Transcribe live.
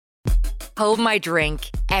Hold My Drink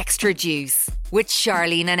Extra Juice with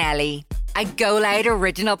Charlene and Ellie, a Go Loud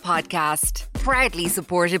original podcast, proudly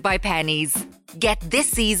supported by Pennies. Get this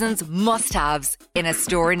season's must-haves in a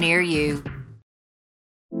store near you.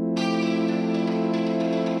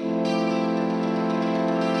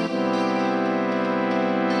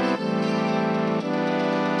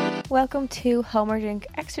 Welcome to Hold My Drink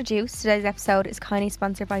Extra Juice. Today's episode is kindly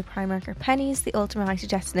sponsored by Primark or Pennies, the ultimate high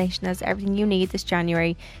street destination that has everything you need this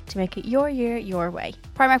January to make it your year, your way.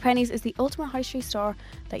 Primark Pennies is the ultimate high street store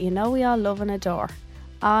that you know we all love and adore.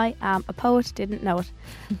 I am a poet, didn't know it.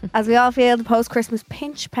 As we all feel the post-Christmas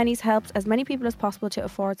pinch, Pennies helps as many people as possible to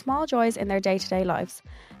afford small joys in their day-to-day lives.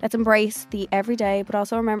 Let's embrace the everyday, but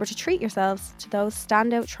also remember to treat yourselves to those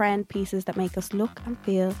standout trend pieces that make us look and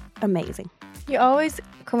feel amazing. You always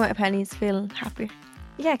come out of Pennies feeling happier.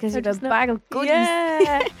 Yeah, because you're just a bag of goodies.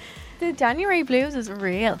 Yeah. The January blues is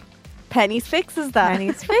real. Pennies fixes that.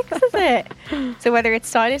 Pennies fixes it. So whether it's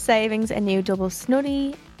stylish savings, a new double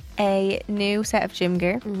snuddy, a new set of gym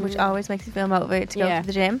gear, which always makes you feel motivated to go to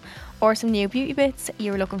the gym, or some new beauty bits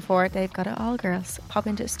you were looking for, they've got it all, girls. Pop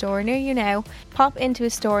into a store near you now. Log on to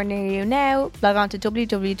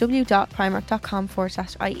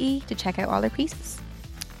www.primark.com/IE to check out all their pieces.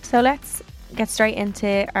 So let's get straight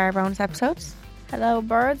into our bonus episodes. Hello,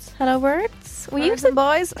 birds. Hello, birds. We used to,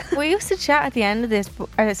 boys. We used to chat at the end of this, or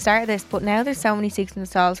at the start of this, but now there's so many secrets in the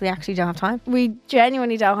stalls, we actually don't have time. We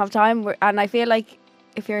genuinely don't have time, and I feel like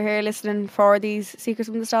if you're here listening for these secrets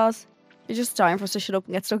from the stalls, it's just time for us to shut up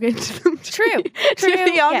and get stuck into them. True. To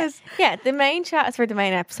be honest. Yeah, the main chat is for the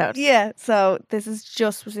main episode. Yeah, so this is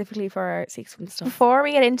just specifically for our secrets from the stalls. Before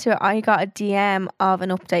we get into it, I got a DM of an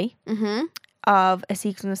update of a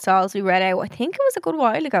secret from the stalls we read out. I think it was a good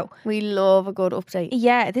while ago. We love a good update.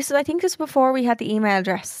 Yeah, I think this was before we had the email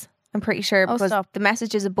address. I'm pretty sure because the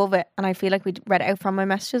message is above it, and I feel like we read it out from my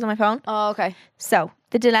messages on my phone. Oh, okay. So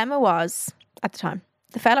the dilemma was, at the time,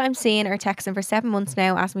 the fella I'm seeing or texting for 7 months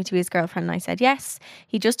now asked me to be his girlfriend, and I said yes.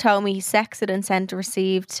 He just told me he sexted and sent or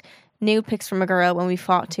received nude pics from a girl when we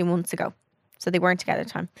fought 2 months ago. So they weren't together at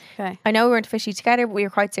the time. Okay. I know we weren't officially together, but we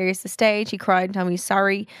were quite serious at the stage. He cried and told me he's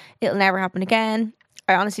sorry. It'll never happen again.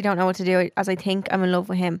 I honestly don't know what to do, as I think I'm in love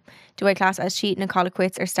with him. Do I class it as cheating and call it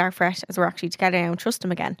quits, or start fresh as we're actually together now and trust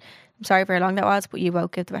him again? I'm sorry for how long that was, but you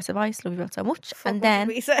both give the best advice. Love you both so much. And then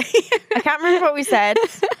we say? I can't remember what we said.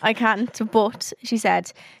 I can't, but she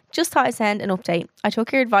said, just thought I'd send an update. I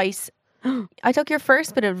took your advice. I took your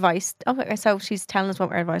first bit of advice. Oh, so she's telling us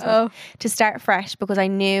what our advice was. To start fresh because I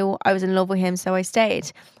knew I was in love with him, so I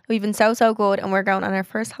stayed. We've been so good, and we're going on our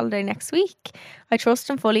first holiday next week. I trust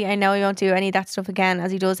him fully. I know he won't do any of that stuff again,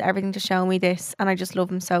 as he does everything to show me this, and I just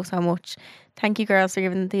love him so much. Thank you, girls, for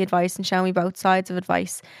giving the advice and showing me both sides of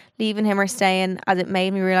advice. Leaving him or staying, as it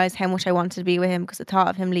made me realise how much I wanted to be with him, because the thought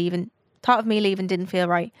of me leaving didn't feel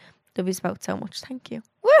right. Love you both so much. Thank you.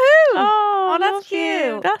 Woohoo! Oh, that's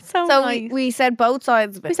cute. That's so nice. we said both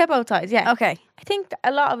sides of it. We said both sides, yeah. Okay. I think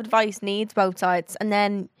a lot of advice needs both sides, and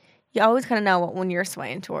then you always kind of know what one you're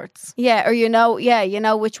swaying towards. Yeah, or you know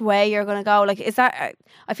which way you're going to go. Like, is that,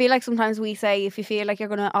 I feel like sometimes we say if you feel like you're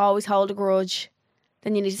going to always hold a grudge,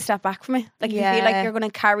 then you need to step back from it. Like, if you feel like you're going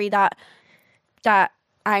to carry that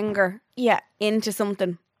anger into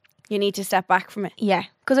something, you need to step back from it. Yeah,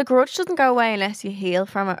 because a grudge doesn't go away unless you heal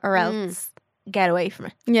from it, or else get away from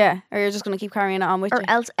it. Yeah, or you're just going to keep carrying it on with you. Or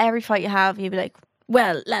else every fight you have, you'll be like,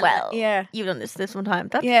 well, yeah, you've done this one time.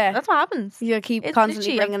 That's what happens. You keep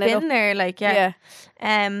constantly bringing it up. Been there, like, yeah.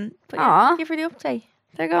 But thank you for the update.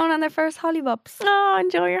 They're going on their first hollybops. Oh,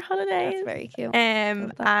 enjoy your holidays. That's very cute.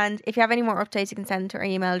 And if you have any more updates, you can send to our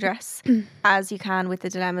email address, as you can with the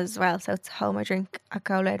dilemmas as well. So it's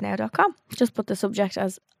holdmydrink@goloudnow.com. Just put the subject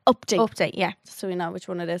as update. Update, yeah. Just so we know which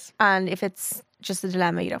one it is. And if it's just a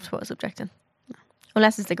dilemma, you don't have to put a subject in.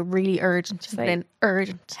 Unless it's like a really urgent, just put in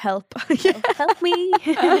urgent. Help. Help me.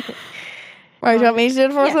 Right, do you want me to do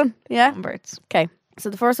the first one? Yeah? Birds. Okay. So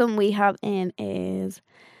the first one we have in is,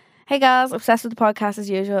 hey guys, obsessed with the podcast as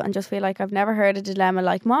usual and just feel like I've never heard a dilemma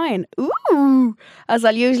like mine. Ooh. As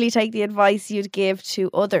I'll usually take the advice you'd give to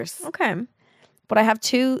others. Okay. But I have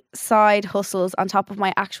 2 side hustles on top of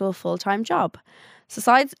my actual full-time job. So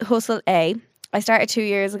side hustle A, I started 2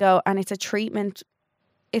 years ago, and it's a treatment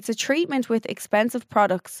with expensive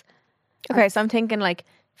products. Okay, so I'm thinking like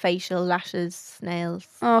facial, lashes, nails.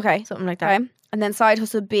 Okay. Something like that. Okay. And then side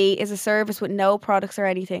hustle B is a service with no products or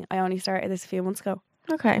anything. I only started this a few months ago.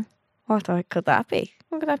 Okay. What could that be?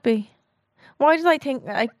 What could that be? Why did I think,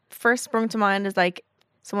 first sprung to mind is like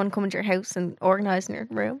someone coming to your house and organising your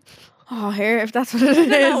room? Oh, here, if that's what it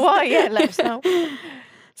is. Why? Yeah, let us know.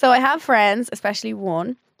 So I have friends, especially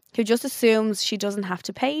one, who just assumes she doesn't have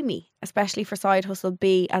to pay me, especially for side hustle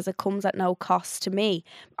B, as it comes at no cost to me.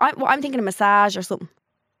 I'm thinking a massage or something.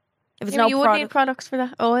 If it's Yeah, no you would need products for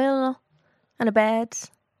that. Oil and a bed.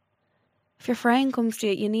 if your friend comes to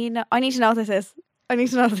you, I need to know what this is. I need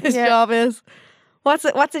to know what this Yeah. job is. What's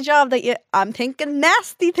a job that I'm thinking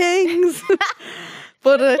nasty things.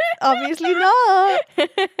 But obviously not.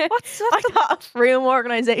 What's I thought of room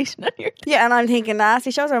organisation on your Yeah, and I'm thinking nasty.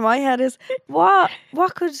 Shows where my head is. What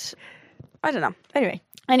could I don't know.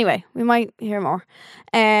 Anyway, we might hear more.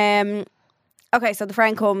 Okay, so the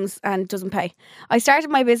friend comes and doesn't pay. I started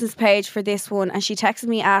my business page for this one and she texted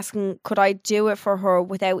me asking could I do it for her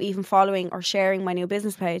without even following or sharing my new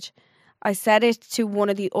business page. I said it to one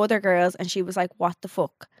of the other girls and she was like, what the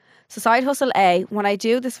fuck? So side hustle A, when I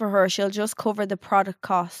do this for her, she'll just cover the product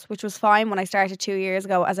costs, which was fine when I started 2 years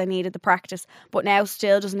ago as I needed the practice, but now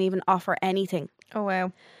still doesn't even offer anything. Oh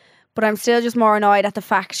wow. But I'm still just more annoyed at the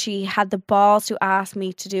fact she had the balls to ask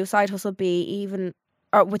me to do side hustle B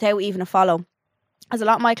without even a follow. As a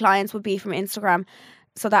lot of my clients would be from Instagram,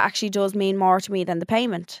 so that actually does mean more to me than the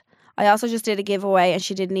payment. I also just did a giveaway and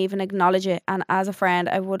she didn't even acknowledge it, and as a friend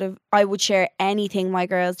I would share anything my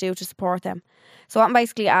girls do to support them. So what I'm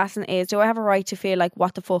basically asking is, do I have a right to feel like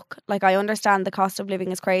what the fuck? Like, I understand the cost of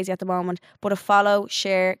living is crazy at the moment, but a follow,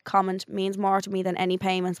 share, comment means more to me than any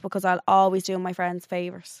payments because I'll always do my friends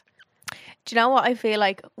favours. Do you know what I feel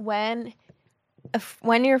like when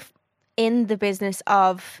you're in the business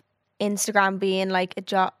of Instagram being like a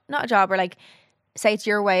job, not a job, or like say it's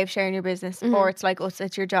your way of sharing your business, or it's like us,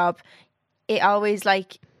 it's your job. It always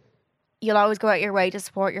like you'll always go out your way to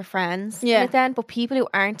support your friends. Yeah. in it then, but people who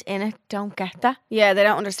aren't in it don't get that. Yeah, they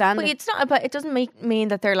don't understand But it. it's not about. It doesn't mean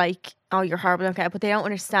that they're like, oh, you're horrible. Okay, but they don't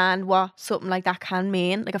understand what something like that can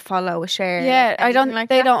mean, like a follow, a share. Yeah, like anything like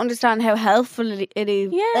they that. don't understand how helpful it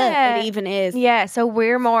even is. Yeah, so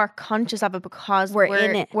we're more conscious of it because We're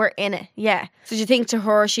in it. We're in it. Yeah. So do you think to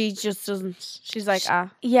her she just doesn't? She's like,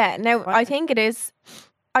 Yeah. Now I think it is.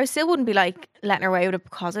 I still wouldn't be like letting her away with it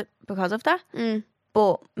because of that.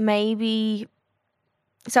 But maybe.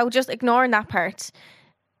 So just ignoring that part,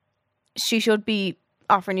 she should be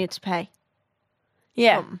offering you to pay.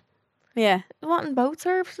 yeah, yeah. Wanting both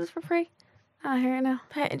services for free. I hear it now.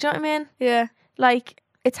 Do you know what I mean? Yeah. Like,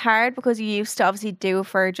 it's hard because you used to obviously do it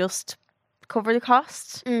for just cover the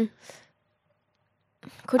costs.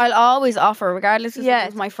 I'll always offer, regardless if Yeah.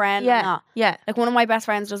 it's my friend or Yeah. not. Yeah. Like, one of my best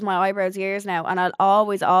friends does my eyebrows years now, and I'll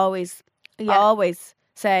always Yeah.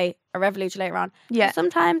 say a Revolut later on. Yeah.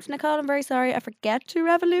 Sometimes, Nicole, I'm very sorry, I forget to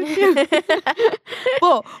Revolut you.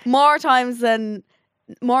 But more times than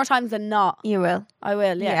not, You will. I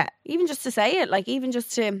will. Yeah. Yeah. Even just to say it, like even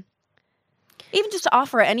just to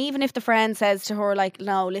offer it, and even if the friend says to her like,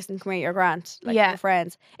 "No, listen, come here, you're grand." Like, Yeah. we're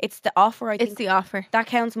friends. It's the offer. I It's think the offer. that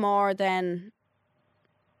counts more than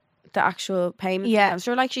the actual payment. Yeah. I'm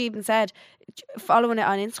sure, like she even said, following it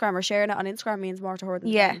on Instagram or sharing it on Instagram means more to her than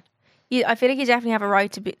the Yeah. payment. I feel like you definitely have a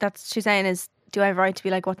right to be. That's what she's saying is, do I have a right to be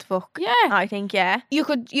like, what the fuck? Yeah. I think, yeah. You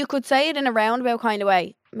could say it in a roundabout kind of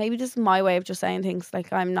way. Maybe this is my way of just saying things.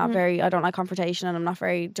 Like, I'm not I don't like confrontation, and I'm not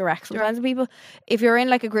very direct sometimes with people. If you're in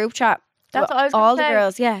like a group chat, That's what I was gonna all the say.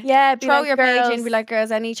 girls, yeah. Yeah, be Throw like, your page in, girls. be like,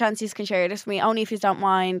 girls, any chance you can share this with me? Only if you don't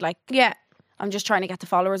mind. Like, Yeah. I'm just trying to get the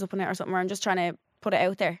followers up on it or something, or I'm just trying to put it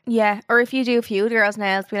out there. Yeah. Or if you do a few girls'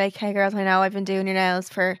 nails, be like, hey girls, I know I've been doing your nails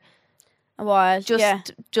for A while.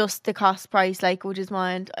 just the cost price, like, would you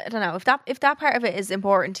mind? I don't know. If that part of it is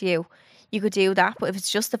important to you, you could do that. But if it's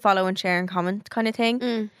just the follow and share and comment kind of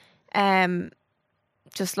thing,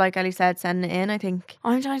 just like Ellie said, send it in, I think.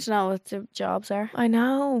 I'm trying to know what the jobs are. I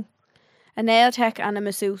know. A nail tech and a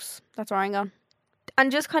masseuse. That's where I'm going. And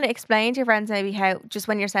just kind of explain to your friends maybe how, just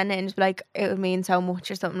when you're sending it in, just be like, it would mean so much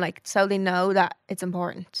or something, like, so they know that it's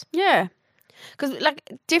important. Yeah. Because, like,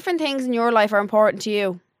 different things in your life are important to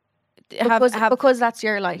you. Because that's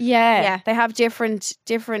your life. Yeah. They have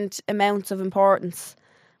different amounts of importance.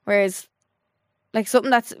 Whereas, like,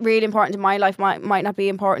 something that's really important in my life might not be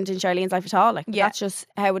important in Charlene's life at all. Like, Yeah. that's just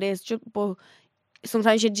how it is. But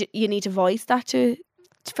sometimes you need to voice that to...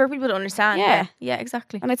 For people to understand. Yeah. Yeah,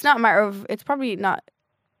 exactly. And it's not a matter of... It's probably not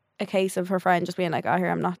a case of her friend just being like, oh,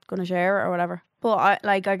 here, I'm not going to share it or whatever. But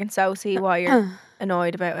I can so see why you're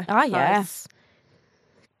annoyed about it. Ah, yeah. because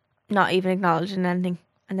Not even acknowledging anything.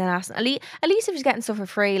 And then asking, at least if you're getting stuff for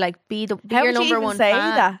free, like, be How your would you number even one say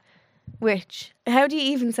fan. that? Which? How do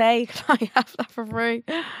you even say, can I have that for free?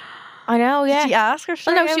 I know, yeah. Did you ask her?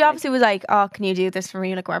 Well, no, straight she out? obviously was like, oh, can you do this for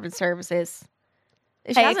me? Like, whatever the service is.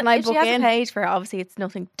 If Hey, can I if she book hasn't in? paid for it, obviously it's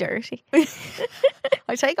nothing dirty.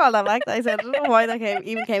 I take all that back that I said. I don't know why that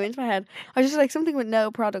came into my head. I was just like, something with no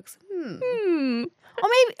products.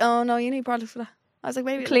 maybe. Oh no, you need products for that. I was like,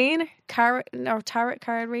 maybe Cleaner. tarot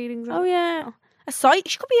card readings. Oh yeah. A site.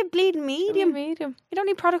 She could be a bleeding medium. Medium. You don't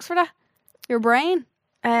need products for that. Your brain.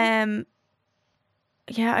 Yeah,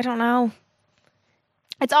 I don't know.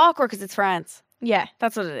 It's awkward because it's France. Yeah.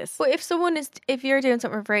 That's what it is. But if you're doing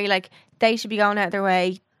something for free, like they should be going out of their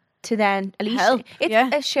way to then at least Help, it's yeah.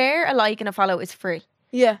 a share, a like, and a follow is free,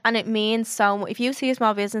 Yeah. and it means so much. If you see a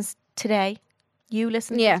small business today, you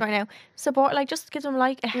listen to Yeah. this right now, support. Like, just give them a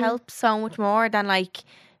like. It helps so much more than like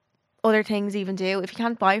other things even do. If you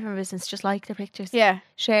can't buy from a business, just like their pictures. Yeah.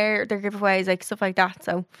 Share their giveaways, like stuff like that.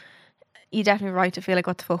 So you definitely right to feel like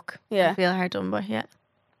what the fuck. Yeah. I feel hard done by. Yeah.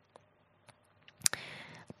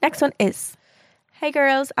 Next one is, hey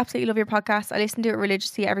girls, absolutely love your podcast. I listen to it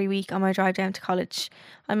religiously every week on my drive down to college.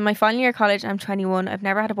 I'm in my final year of college and I'm 21. I've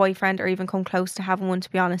never had a boyfriend or even come close to having one, to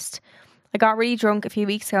be honest. I got really drunk a few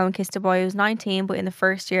weeks ago and kissed a boy who was 19 but in the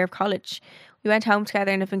first year of college. We went home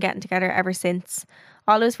together and have been getting together ever since.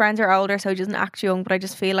 All his friends are older, so he doesn't act young, but I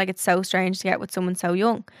just feel like it's so strange to get with someone so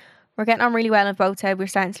young. We're getting on really well and both said we're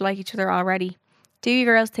starting to like each other already. Do you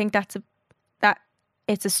girls think that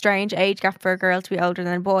it's a strange age gap for a girl to be older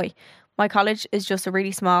than a boy? My college is just a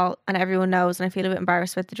really small and everyone knows, and I feel a bit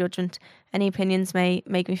embarrassed with the judgment. Any opinions may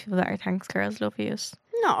make me feel better. Thanks girls, love yous.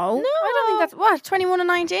 No. I don't think that's what 21 and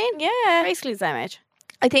 19. Yeah. Basically the same age.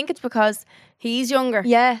 I think it's because, He's younger.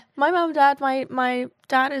 yeah, my mum and dad, my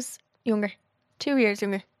dad is younger. 2 years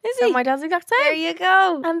younger. Is So he? my dad's the exact There same. you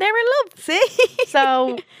go. And they're in love. See?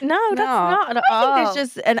 So, no, that's not at all. I think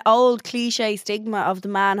there's just an old cliche stigma of the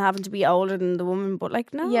man having to be older than the woman, but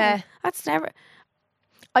like, no. Yeah. That's never.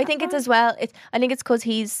 I think it's as well. I think it's because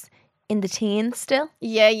he's in the teens still.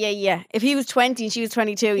 Yeah. If he was 20 and she was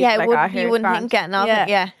 22, you'd Yeah, be like, would, ah, here, you it's wouldn't grand. think getting off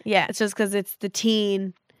Yeah. it. Yeah. It's just because it's the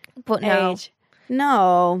teen But no. age.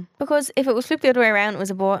 No. Because if it was flipped the other way around, it was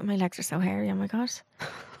a boy. My legs are so hairy. Oh my God.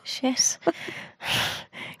 Shit.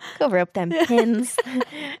 Cover up them pins.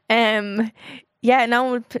 Yeah, no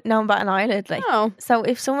one bat an eyelid. Like, No. so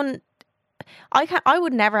if someone, I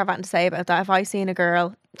would never have anything to say about that. If I seen a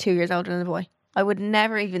girl 2 years older than a boy, I would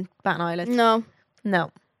never even bat an eyelid. No.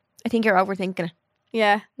 No, I think you're overthinking it.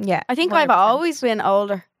 Yeah. Yeah, I think I've 100%. always been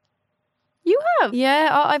older. You have. Yeah,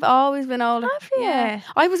 I've always been older. Have you? Yeah.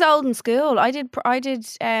 I was old in school. I did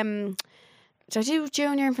did I do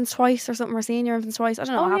junior infants twice or something, or senior infants twice? I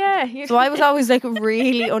don't know Oh what yeah. happened. So I was always like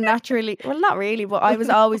really unnaturally, well not really, but I was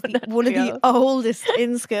always one of the oldest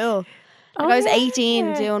in school. Like I was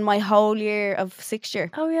 18 doing my whole year of sixth year.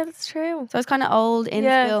 Oh yeah, that's true. So I was kind of old in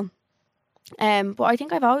Yeah. school. But I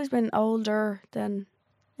think I've always been older than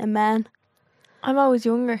a man. I'm always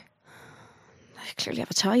younger. I clearly have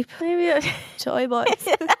a type. Maybe. Toy boys.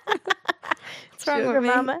 What's wrong Sugar with me?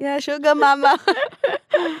 mama. Yeah, sugar mama.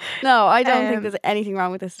 No, I don't think Um, there's anything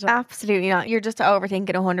wrong with this at all. Absolutely not. You're just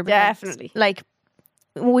overthinking 100%. Definitely. Like,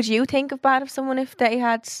 would you think of bad of someone if they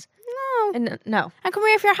had? No. No. And come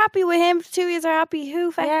here, if you're happy with him, if 2 years are happy,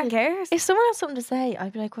 who fucking Yeah. cares? If someone has something to say,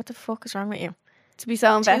 I'd be like, "What the fuck is wrong with you?" To be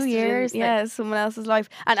so invested years, in like- someone else's life.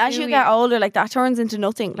 And as 2 you get years. older, like that turns into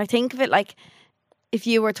nothing. Like think of it like if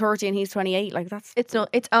you were 30 and he's 28, like that's It's not.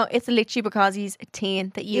 It's literally because he's a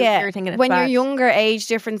teen that yeah. you're thinking it's when bad. your younger age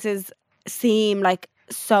differences seem like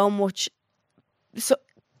so much, so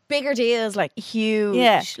bigger deals. Like, huge.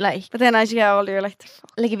 Yeah. Like but then as you get older, you're like, the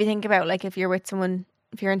fuck? if you think about like if you're with someone,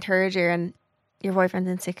 if you're in third year and your boyfriend's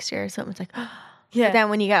in sixth year or something, it's like. Yeah, But then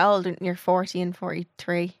when you get older, and you're 40 and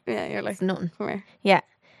 43. yeah, you're like, It's nothing. come here. Yeah.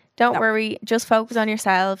 Don't No. worry. Just focus on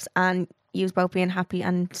yourselves and use both being happy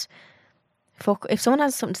and fuck. If someone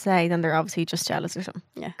has something to say, then they're obviously just jealous or something.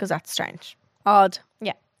 Yeah. Because that's strange. Odd.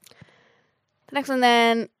 Yeah. The next one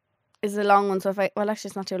then is a long one. So actually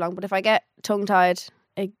it's not too long, but if I get tongue tied,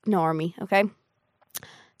 ignore me, okay?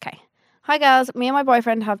 Okay. Hi girls, me and my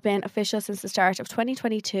boyfriend have been official since the start of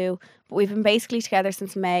 2022, but we've been basically together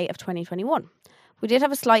since May of 2021. We did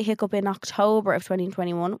have a slight hiccup in October of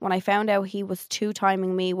 2021 when I found out he was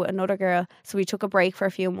two-timing me with another girl, so we took a break for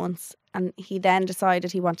a few months and he then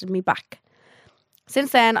decided he wanted me back.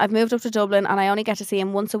 Since then, I've moved up to Dublin and I only get to see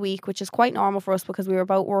him once a week, which is quite normal for us because we were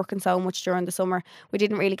both working so much during the summer. We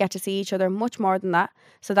didn't really get to see each other much more than that,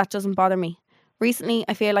 so that doesn't bother me. Recently,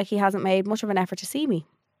 I feel like he hasn't made much of an effort to see me.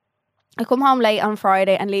 I come home late on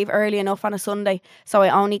Friday and leave early enough on a Sunday, so I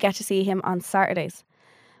only get to see him on Saturdays.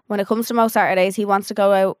 When it comes to most Saturdays, he wants to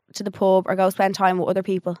go out to the pub or go spend time with other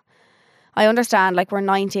people. I understand, like we're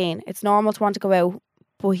 19, it's normal to want to go out,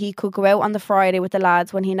 but he could go out on the Friday with the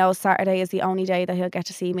lads when he knows Saturday is the only day that he'll get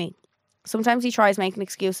to see me. Sometimes he tries making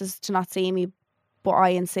excuses to not see me, but I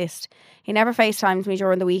insist. He never FaceTimes me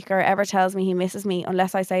during the week or ever tells me he misses me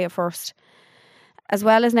unless I say it first. as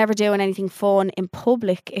well as never doing anything fun in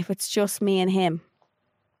public if it's just me and him.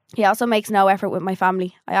 He also makes no effort with my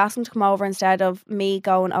family. I ask him to come over instead of me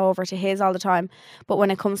going over to his all the time, but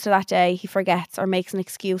when it comes to that day, he forgets or makes an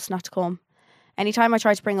excuse not to come. Anytime I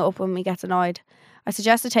try to bring it up with him, he gets annoyed. I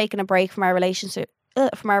suggested taking a break from our relationship,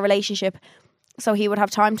 so he would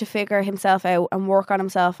have time to figure himself out and work on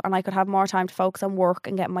himself, and I could have more time to focus on work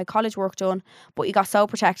and get my college work done, but he got so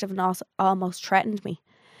protective and also almost threatened me.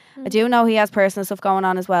 I do know he has personal stuff going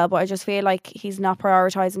on as well, but I just feel like he's not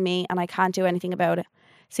prioritising me and I can't do anything about it.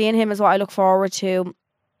 Seeing him is what I look forward to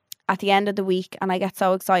at the end of the week, and I get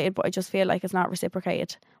so excited, but I just feel like it's not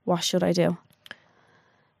reciprocated. What should I do?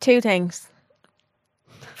 2 things.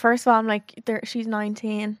 First of all, I'm like, she's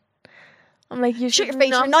 19. I'm like, you Shut should your face,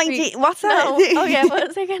 you're 19. What's that? No. Oh yeah, what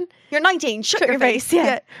was I again? You're 19. Shut your face.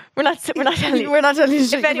 Yeah. We're not telling you. We're not telling you.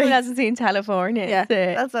 If anyone hasn't seen California, yeah,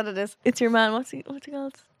 that's what it is. It's your man. What's he called?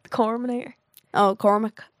 The Corminator. Oh,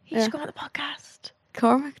 Cormac. He should go on the podcast.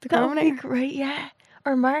 Cormac, the That would be Cormac. great, yeah.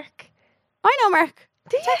 Or Mark. I know Mark.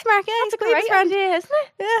 Do you? Text Mark, yeah. That's a He's great friend. idea, isn't it?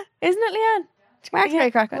 Yeah. Isn't it, Leanne? Mark's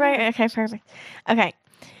very crack. Right, okay, perfect. Okay.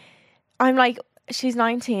 I'm like, she's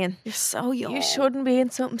 19. You're so young. You shouldn't be in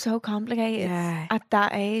something so complicated at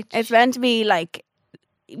that age. It's meant to be like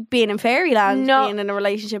being in fairyland, No. being in a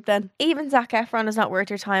relationship then. Even Zac Efron is not worth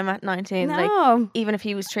your time at 19. No. Like, even if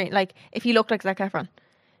he was trained, like, if he looked like Zac Efron.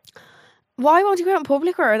 Why won't you go out in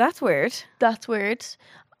public with her? That's weird. That's weird.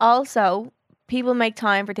 Also, people make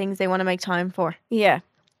time for things they want to make time for. Yeah.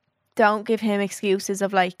 Don't give him excuses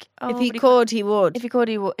of like, oh, if he but could, he would. If he could,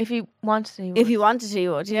 he would. If he wanted to, he would. If he wanted to, he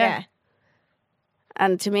would, yeah.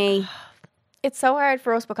 And to me, it's so hard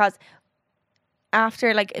for us because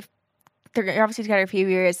after, like, if they're obviously together a few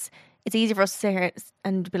years, it's easy for us to sit here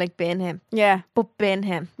and be like, bin him. yeah. But bin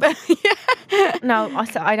him. yeah. No,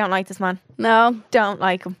 I don't like this man. No. Don't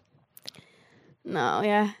like him. No,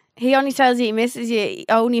 yeah. He only tells you he misses you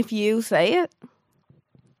only if you say it.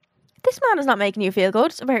 This man is not making you feel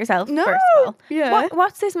good about yourself, No. first of all. Yeah.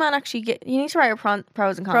 What's this man actually get? You need to write your pros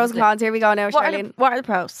and cons. Pros and cons. Here we go now, What are, Charlene. what are the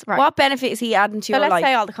pros? Right. What benefit is he adding to So your let's life?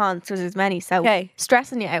 say all the cons, because there's many. So Okay.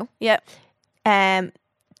 stressing you out. Yeah.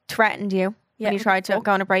 Threatened you Yeah. when you tried to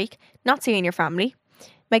go on a break. Not seeing your family.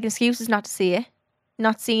 Making excuses not to see you.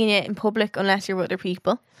 Not seeing you in public unless you're with other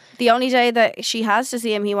people. The only day that she has to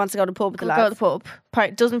see him, he wants to go to the pub with the Go to lads. the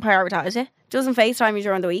pub. Doesn't prioritise you. Doesn't FaceTime you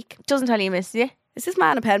during the week. Doesn't tell you he misses you. Is this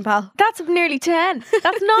man a pen pal? That's nearly 10.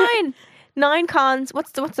 That's 9. 9 cons.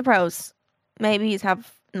 What's the pros? Maybe he's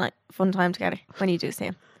have fun time together when you do see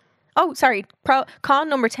him. Oh, sorry. Con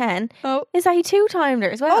number 10 is that he 2-timed her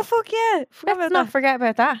as well. Oh, fuck yeah. Let's not forget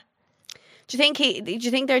about that. Do you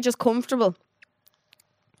think they're just comfortable?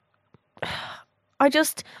 I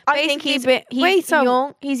think he's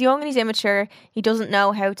young. He's young and he's immature. He doesn't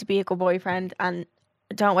know how to be a good boyfriend, and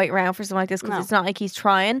don't wait around for something like this because it's not like he's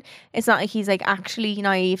trying. It's not like he's like actually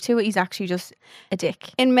naive to it. He's actually just a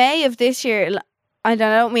dick. In May of this year, I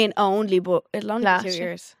don't mean only, but it'll only Last be 2 year.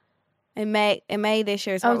 years. In May this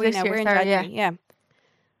year. So this year, we're in sorry, January. Yeah.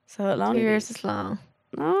 So it'll 2 only years is long.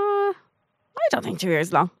 be. I don't think 2 years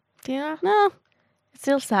is long. Do you know? No. It's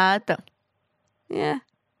still sad though. Yeah.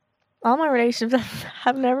 All my relationships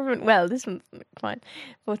have never been, well, this one's fine,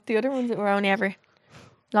 but the other ones that were only ever,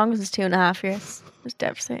 longest was 2.5 years. It was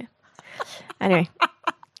devastating. Anyway,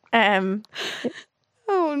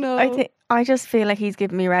 Oh no. I just feel like he's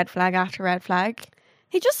giving me red flag after red flag.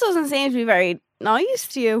 He just doesn't seem to be very nice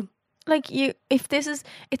to you. Like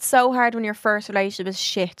it's so hard when your first relationship is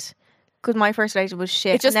shit. Because my first relationship was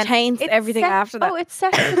shit. It just and then taints everything after that. Oh, it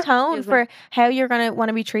sets the tone for how you're going to want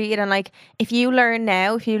to be treated. And like, if you learn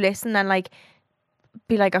now, if you listen and like,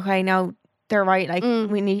 be like, okay, no, they're right. Like,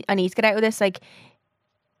 I need to get out of this. Like,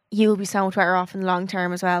 you'll be so much better off in the long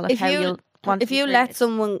term as well. Like If you let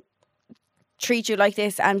someone treat you like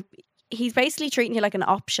this, and he's basically treating you like an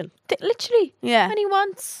option. Literally. Yeah. And he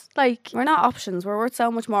wants, like... We're not options. We're worth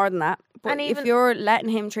so much more than that. But And if even- you're letting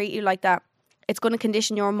him treat you like that, it's going to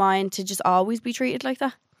condition your mind to just always be treated like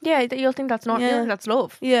that. Yeah, you'll think that's not... Yeah. You'll think that's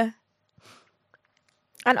love. Yeah.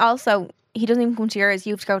 And also, he doesn't even come to yours.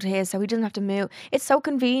 You have to go to his, so he doesn't have to move. It's so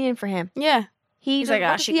convenient for him. Yeah. He's like,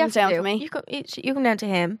 what does she he comes have down do? to me. You come down to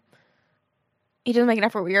him. He doesn't make an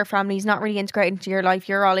effort with your family. He's not really integrated into your life.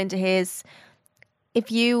 You're all into his.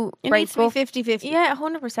 If you It break needs to be up, 50-50. yeah,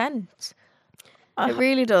 100%. It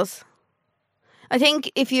really does. I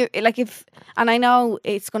think and I know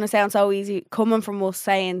it's going to sound so easy coming from us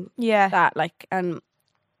saying Yeah. that, like, and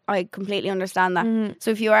I completely understand that. Mhm.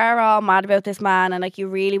 So if you are all mad about this man and like you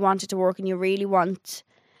really want it to work and you really want,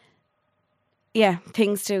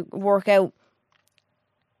 things to work out,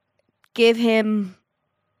 give him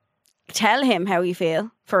tell him how you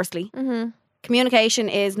feel, firstly. Mm-hmm. Communication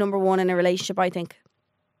is number one in a relationship, I think.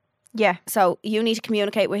 Yeah. So you need to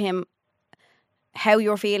communicate with him how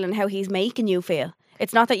you're feeling, how he's making you feel.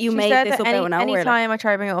 It's not that you made this up out of nowhere. Anytime I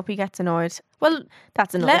try to bring it up, he gets annoyed. Well,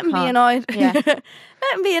 that's another let him con. be annoyed. Yeah. Let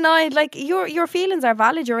him be annoyed. Like, your feelings are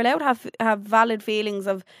valid. You're allowed to have valid feelings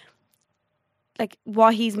of like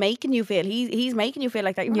what he's making you feel. He's making you feel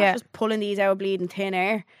like that. You're not just pulling these out of bleeding thin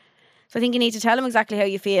air. So I think you need to tell him exactly how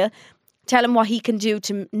you feel. Tell him what he can do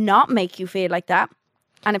to not make you feel like that.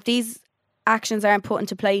 And if these actions aren't put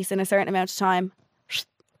into place in a certain amount of time,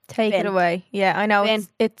 take it away. Yeah, I know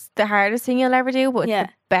it's the hardest thing you'll ever do, but it's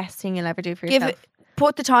the best thing you'll ever do for yourself.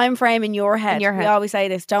 Put the time frame in your head. In your head. We always say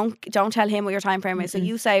this. Don't tell him what your time frame is. So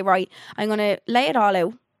you say, right, I'm going to lay it all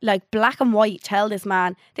out. Like black and white, tell this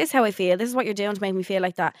man, this is how I feel. This is what you're doing to make me feel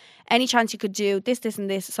like that. Any chance you could do this, this and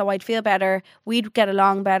this, so I'd feel better. We'd get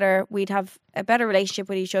along better. We'd have a better relationship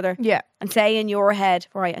with each other. Yeah. And say in your head,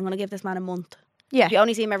 right, I'm going to give this man a month. Yeah. If you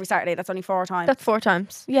only see him every Saturday, that's only 4 times. That's 4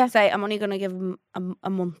 times. Yeah. Say, I'm only going to give him a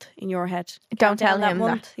month in your head. Don't tell him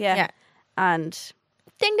month. that. Yeah. And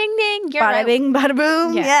ding, ding, ding. You're bada out. bing, bada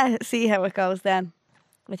boom. Yeah. See how it goes then.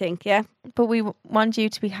 I think, yeah. But we want you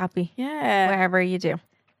to be happy. Yeah. Wherever you do.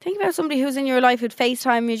 Think about somebody who's in your life who'd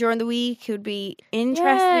FaceTime you during the week, who'd be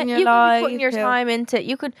interested in your you life. could be putting your time into.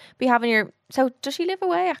 You could be having your. So does she live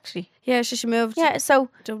away actually? Yeah, she moved. Yeah. So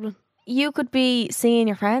to Dublin. You could be seeing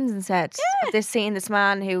your friends instead. Seeing this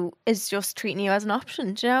man who is just treating you as an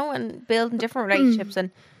option, do you know, and building different relationships. And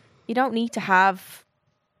you don't need to have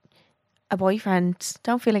a boyfriend.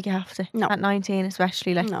 Don't feel like you have to. No. At 19,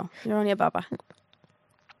 especially. Like. No, you're only a baba.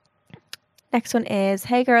 Next one is,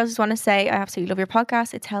 hey girls, just want to say I absolutely love your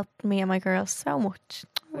podcast. It's helped me and my girls so much.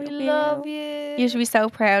 We love you. You should be so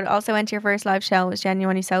proud. Also went to your first live show. It was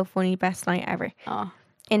genuinely so funny. Best night ever. Oh.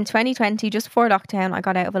 In 2020, just before lockdown, I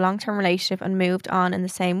got out of a long-term relationship and moved on in the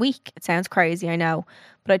same week. It sounds crazy, I know,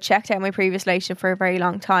 but I checked out my previous relationship for a very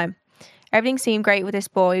long time. Everything seemed great with this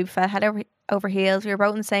boy. We fell head over heels. We were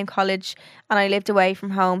both in the same college and I lived away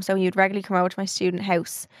from home, so he would regularly come over to my student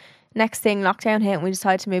house. Next thing, lockdown hit and we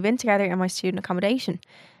decided to move in together in my student accommodation.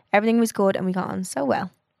 Everything was good and we got on so well.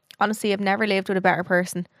 Honestly, I've never lived with a better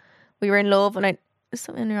person. We were in love and is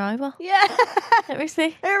something in your eyeball? Yeah. Let me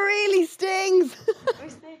see. It really stings. Let me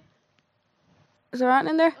see. Is there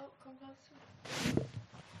anything in there? Oh, come closer.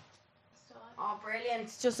 Oh, brilliant.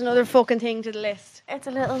 It's just another fucking thing to the list. It's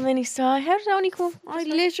a little mini sty. How did it only come? I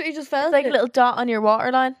literally just felt It's like it. a little dot on your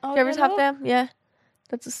waterline. Oh, Do you ever yeah, have them? Yeah.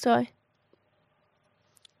 That's a sty.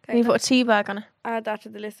 Okay, You put a tea bag on it. add that to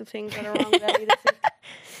the list of things that are wrong with Ellie this week.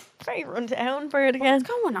 Very run down bird again. What's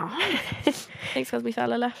going on? Thanks because my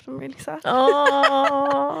fella left. I'm really sad.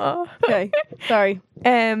 Oh. Okay, sorry.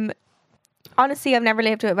 Honestly, I've never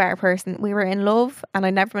lived with a better person. We were in love and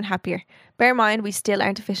I've never been happier. Bear in mind, we still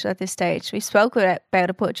aren't official at this stage. We spoke about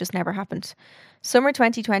it, but it just never happened. Summer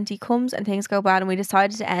 2020 comes and things go bad and we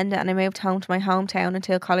decided to end it and I moved home to my hometown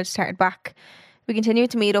until college started back. We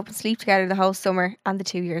continued to meet up and sleep together the whole summer and the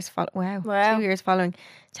 2 years Wow. 2 years following.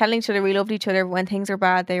 Telling each other we loved each other, but when things were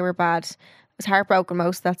bad, they were bad. I was heartbroken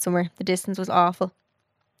most of that summer. The distance was awful.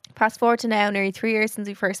 Fast forward to now, nearly 3 years since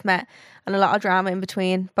we first met and a lot of drama in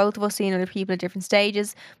between. Both of us seeing other people at different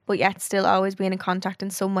stages, but yet still always being in contact in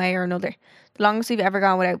some way or another. The longest we've ever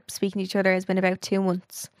gone without speaking to each other has been about 2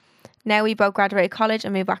 months. Now we both graduated college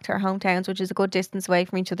and moved back to our hometowns, which is a good distance away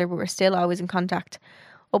from each other, but we're still always in contact.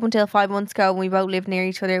 Up until 5 months ago, when we both lived near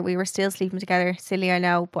each other, we were still sleeping together. Silly, I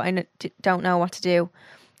know, but I don't know what to do.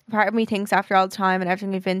 Part of me thinks after all the time and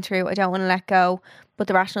everything we've been through, I don't want to let go, but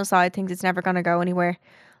the rational side thinks it's never going to go anywhere.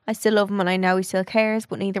 I still love him and I know he still cares,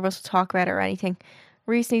 but neither of us will talk about it or anything.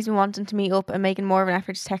 Recently he's been wanting to meet up and making more of an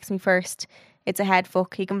effort to text me first. It's a head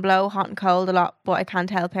fuck. He can blow hot and cold a lot, but I can't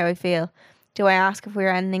help how I feel. Do I ask if we're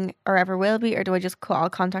ending or ever will be, or do I just cut all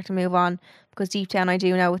contact and move on? Because deep down I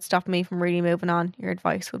do know it's stopping me from really moving on. Your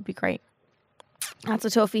advice would be great. That's a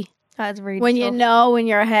toughie. That's really When tough. you know in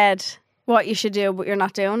your head what you should do, but you're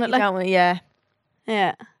not doing it. You Like, don't want- yeah.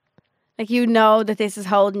 yeah. Like, you know that this is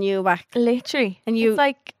holding you back. Literally. And you- it's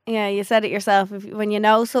like, Yeah, you said it yourself. When you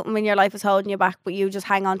know something in your life is holding you back, but you just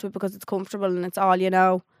hang on to it because it's comfortable and it's all you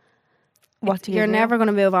know, what do you you're do? never going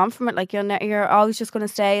to move on from it. Like, you're always just going to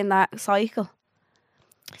stay in that cycle.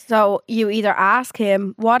 So you either ask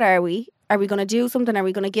him, what are we? Are we going to do something? Are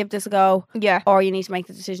we going to give this a go? Yeah. Or you need to make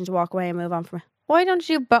the decision to walk away and move on from it. Why don't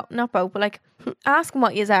you do both? Not both, but like ask him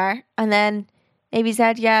what yous are, and then maybe he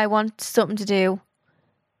said, "Yeah, I want something to do.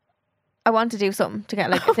 I want to do something to get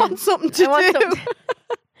like a thing. something to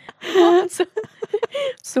I want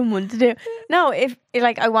someone to do. No, if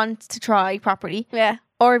like I want to try properly, Yeah.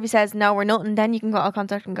 Or if he says no, we're nothing, then you can cut all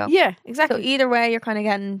contact and go. Yeah, So exactly. either way, you're kind of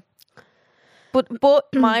getting. But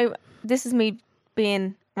this is me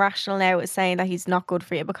being rational now, is saying that he's not good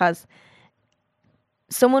for you, because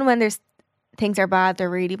someone, when there's things are bad, they're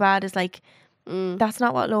really bad, is like, that's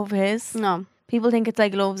not what love is. No. People think it's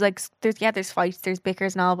like love's like there's fights, there's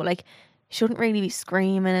bickers and all, but like you shouldn't really be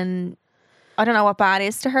screaming. And I don't know what bad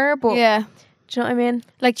is to her, but Yeah. do you know what I mean?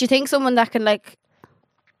 Like, do you think someone that can, like,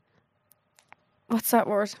 what's that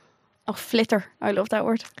word? Oh, flitter. I love that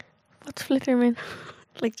word. What's flitter mean?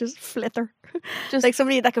 Like, just flitter. Just Like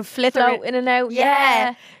somebody that can flitter float in and out.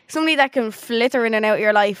 Yeah. Somebody that can flitter in and out of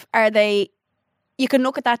your life. You can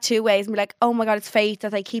look at that two ways and be like, oh my God, it's fate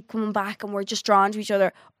that they keep coming back and we're just drawn to each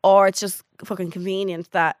other. Or it's just fucking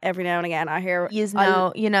convenient that every now and again I hear You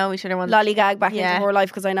know each other once. lollygag back Yeah. into her life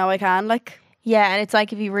because I know I can. Like, Yeah, and it's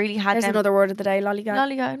like if you really had there's them. another word of the day, lollygag.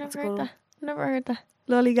 Lollygag. That's Never a heard good that. Never heard that.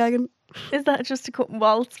 Lollygagging. Is that just to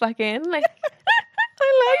waltz back in? Like,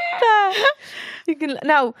 I like that. You can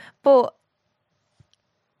but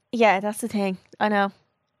yeah, that's the thing. I know.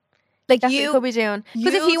 Like, That's what you could be doing.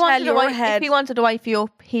 Because if he wanted to wife you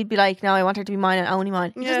up, he'd be like, no, I want her to be mine and only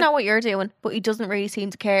mine. He doesn't know what you're doing, but he doesn't really seem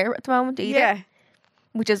to care at the moment either. Yeah.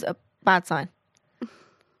 Which is a bad sign.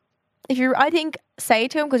 I think, say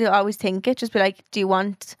it to him, because he'll always think it. Just be like, do you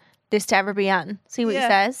want this to ever be Anne? See what he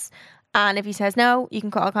says. And if he says no, you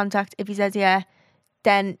can cut all contact. If he says yeah,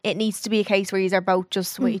 then it needs to be a case where you are both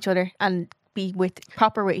just with each other and be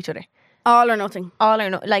proper with each other. All or nothing. All or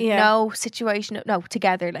no, like no situation, no,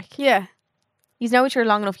 together. Like, Yeah. you know each other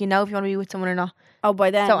long enough, you know if you want to be with someone or not. Oh,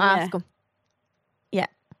 by then. So yeah. ask him. Yeah.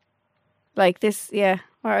 Like this, yeah.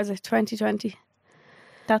 Where is it? 2020.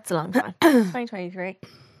 That's a long time. 2023.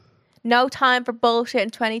 No time for bullshit in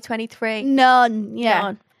 2023. None. Yeah.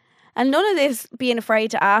 None. And none of this being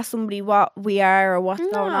afraid to ask somebody what we are or what's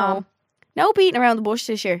going on. No beating around the bush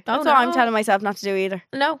this year. That's what I'm telling myself not to do either.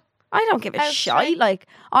 No. I don't give a Out shite. straight. Like,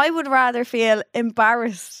 I would rather feel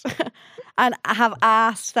embarrassed and have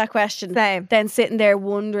asked that question Same. than sitting there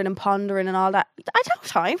wondering and pondering and all that. I don't have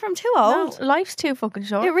time for. I'm too No, old. life's too fucking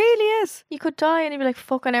short. It really is. You could die and you'd be like,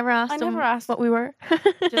 fuck, I never asked I him never asked. what we were. Do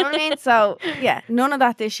you know what I mean? So, yeah, none of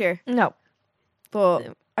that this year. No.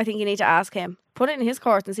 But I think you need to ask him. Put it in his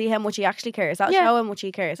court and see how much he actually cares. That'll Yeah. show how much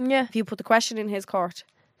he cares. Yeah. If you put the question in his court.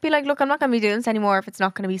 Be like, look, I'm not going to be doing this anymore if it's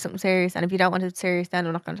not going to be something serious. And if you don't want it serious, then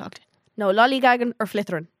I'm not going to talk to you. No lollygagging or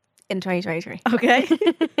flittering. In 2023. Okay.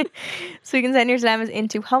 So you can send your dilemmas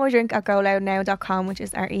into homodrink@goloudnow.com, which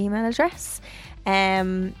is our email address.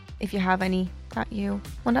 If you have any that you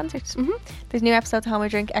want answered. There's new episodes of Homo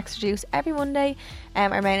Drink Extra Juice every Monday.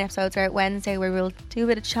 Our main episodes are out Wednesday, where we'll do a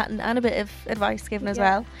bit of chatting and a bit of advice given as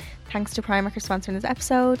well. Thanks to Primark for sponsoring this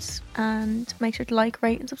episode. And make sure to like,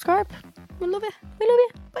 rate and subscribe. We love it. We love you.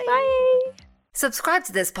 Bye. Bye. Subscribe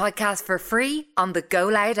to this podcast for free on the Go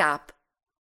Loud app.